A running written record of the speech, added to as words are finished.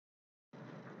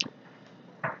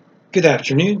Good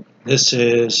afternoon. This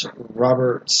is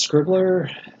Robert Scribbler.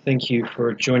 Thank you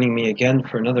for joining me again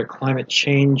for another climate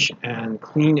change and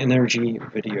clean energy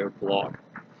video blog.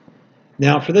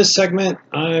 Now for this segment,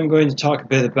 I'm going to talk a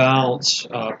bit about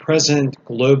present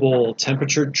global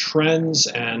temperature trends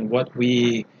and what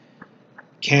we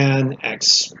can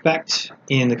expect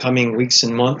in the coming weeks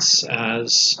and months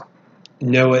as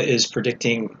NOAA is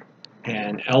predicting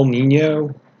an El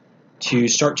Nino to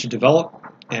start to develop.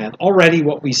 And already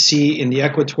what we see in the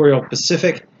equatorial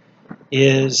Pacific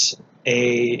is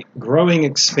a growing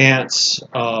expanse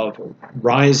of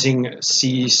rising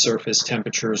sea surface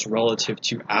temperatures relative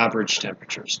to average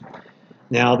temperatures.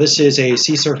 Now this is a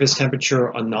sea surface temperature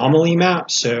anomaly map,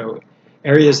 so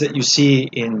areas that you see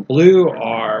in blue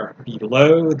are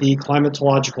below the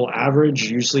climatological average.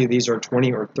 Usually these are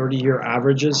 20 or 30-year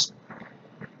averages.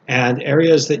 And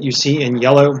areas that you see in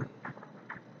yellow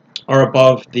are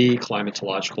above the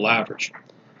climatological average.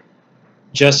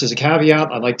 Just as a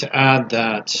caveat, I'd like to add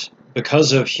that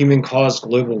because of human-caused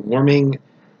global warming,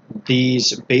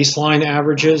 these baseline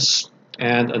averages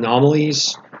and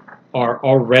anomalies are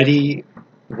already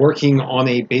working on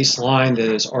a baseline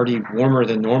that is already warmer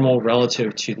than normal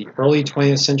relative to the early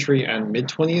 20th century and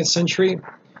mid-20th century.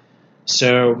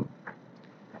 So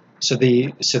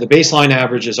the baseline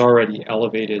average is already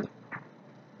elevated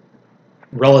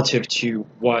relative to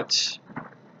what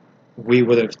we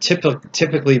would have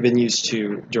typically been used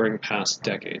to during past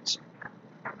decades.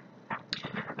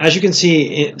 As you can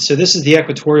see, so this is the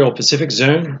equatorial Pacific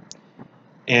zone,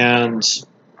 and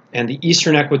the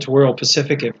eastern equatorial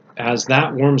Pacific, as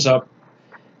that warms up,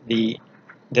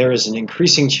 there is an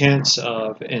increasing chance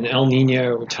of an El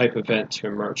Nino type event to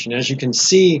emerge. And as you can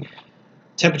see,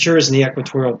 temperatures in the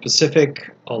equatorial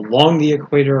Pacific along the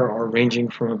equator are ranging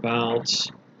from about,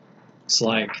 it's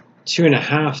like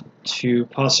 2.5 to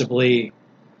possibly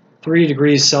 3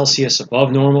 degrees Celsius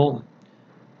above normal,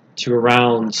 to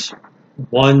around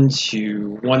 1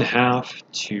 to 1/2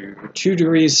 to 2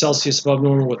 degrees Celsius above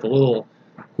normal with a little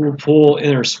cool pool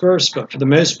interspersed. But for the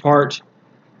most part,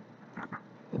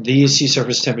 these sea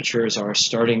surface temperatures are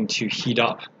starting to heat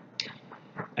up.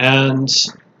 And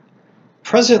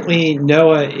presently,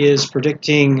 NOAA is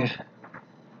predicting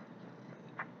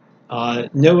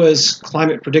NOAA's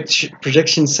Climate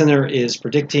Prediction Center is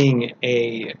predicting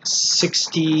a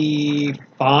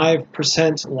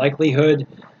 65% likelihood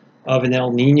of an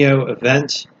El Nino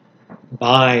event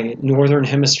by Northern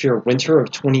Hemisphere winter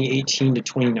of 2018 to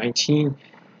 2019.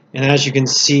 And as you can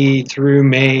see, through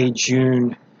May,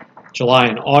 June, July,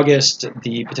 and August,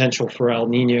 the potential for El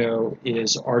Nino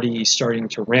is already starting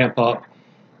to ramp up,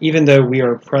 even though we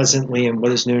are presently in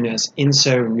what is known as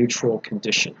INSO-neutral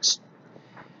conditions.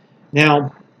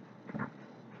 Now,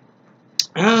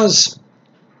 as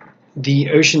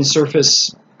the ocean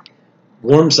surface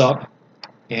warms up,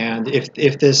 and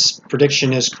if this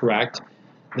prediction is correct,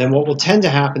 then what will tend to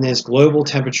happen is global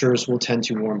temperatures will tend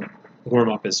to warm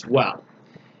up as well.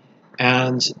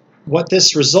 And what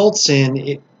this results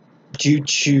in, due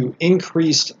to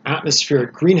increased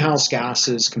atmospheric greenhouse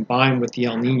gases combined with the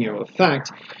El Nino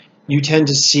effect, you tend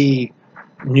to see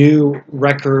new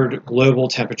record global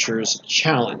temperatures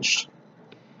challenged.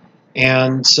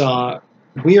 And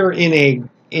we are in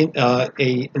an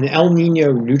El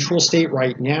Nino neutral state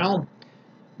right now,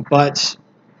 but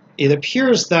it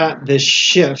appears that this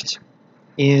shift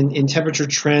in temperature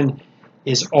trend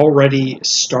is already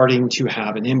starting to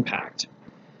have an impact.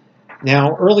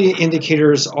 Now, early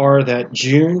indicators are that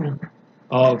June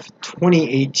of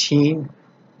 2018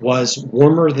 was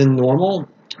warmer than normal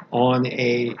on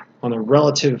a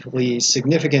relatively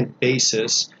significant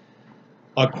basis.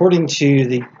 According to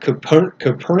the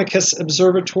Copernicus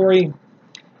Observatory,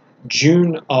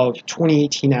 June of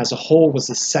 2018 as a whole was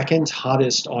the second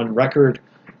hottest on record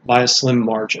by a slim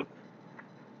margin.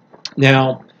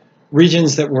 Now,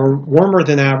 regions that were warmer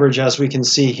than average, as we can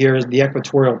see here, the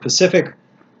equatorial Pacific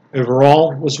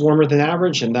overall was warmer than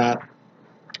average, and that,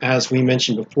 as we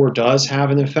mentioned before, does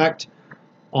have an effect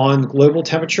on global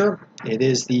temperature. It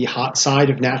is the hot side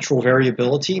of natural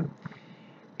variability.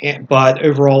 But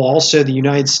overall, also, the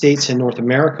United States and North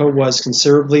America was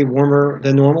considerably warmer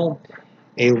than normal.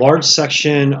 A large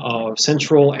section of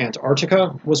central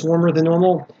Antarctica was warmer than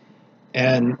normal,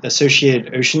 and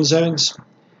associated ocean zones.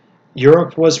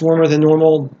 Europe was warmer than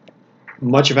normal.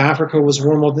 Much of Africa was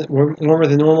warmer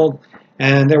than normal.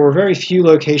 And there were very few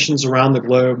locations around the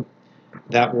globe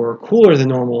that were cooler than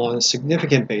normal on a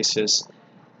significant basis.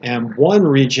 And one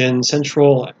region,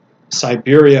 central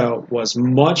Siberia, was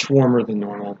much warmer than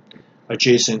normal,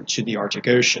 adjacent to the Arctic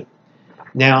Ocean.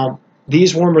 Now,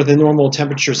 These warmer than normal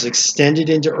temperatures extended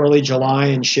into early July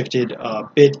and shifted a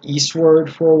bit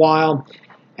eastward for a while.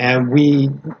 And we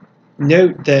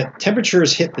note that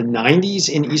temperatures hit the 90s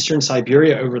in eastern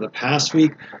Siberia over the past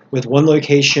week, with one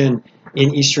location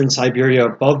in eastern Siberia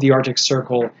above the Arctic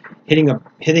Circle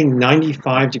hitting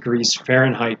 95 degrees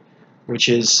Fahrenheit, which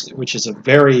is a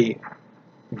very,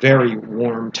 very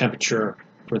warm temperature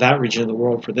for that region of the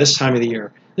world for this time of the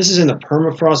year. This is in the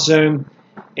permafrost zone,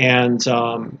 and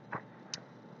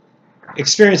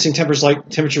experiencing temperatures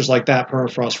like that,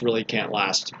 permafrost really can't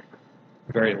last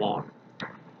very long.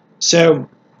 So,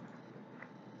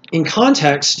 in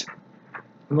context,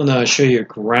 I'm going to show you a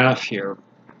graph here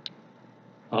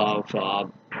of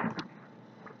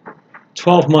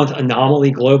 12-month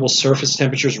anomaly global surface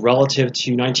temperatures relative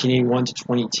to 1981 to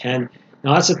 2010.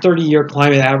 Now, that's a 30-year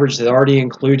climate average that already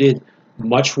included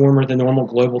much warmer than normal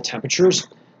global temperatures.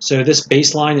 So this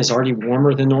baseline is already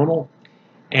warmer than normal.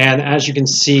 And as you can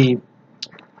see,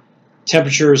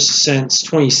 temperatures since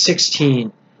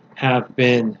 2016 have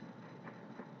been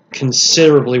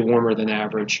considerably warmer than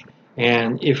average.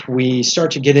 And if we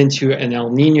start to get into an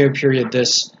El Nino period,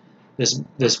 this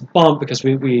bump, because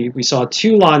we saw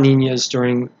 2 La Ninas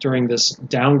during this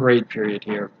downgrade period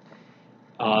here,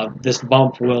 this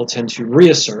bump will tend to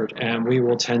reassert, and we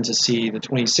will tend to see the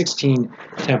 2016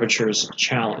 temperatures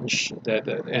challenged.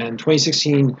 And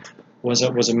 2016 was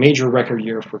a major record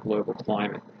year for global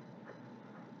climate.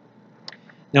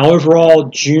 Now, overall,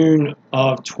 June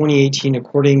of 2018,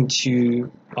 according to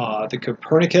the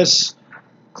Copernicus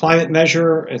climate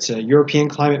measure, it's a European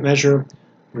climate measure,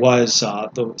 was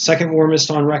the second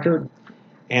warmest on record,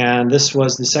 and this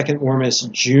was the second warmest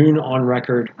June on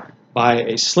record by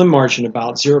a slim margin,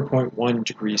 about 0.1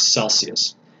 degrees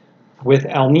Celsius. With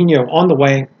El Nino on the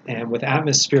way, and with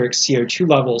atmospheric CO2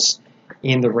 levels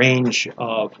in the range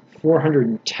of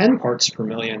 410 parts per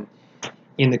million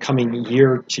in the coming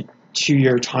year to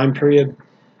 2-year time period,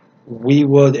 we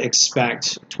would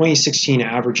expect 2016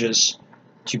 averages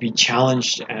to be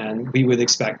challenged, and we would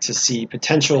expect to see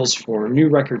potentials for new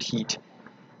record heat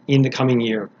in the coming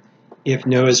year if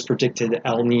NOAA's predicted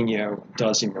El Nino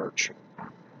does emerge.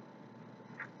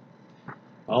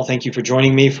 Well, thank you for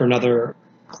joining me for another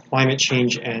climate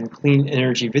change and clean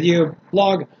energy video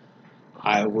blog.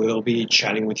 I will be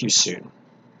chatting with you soon.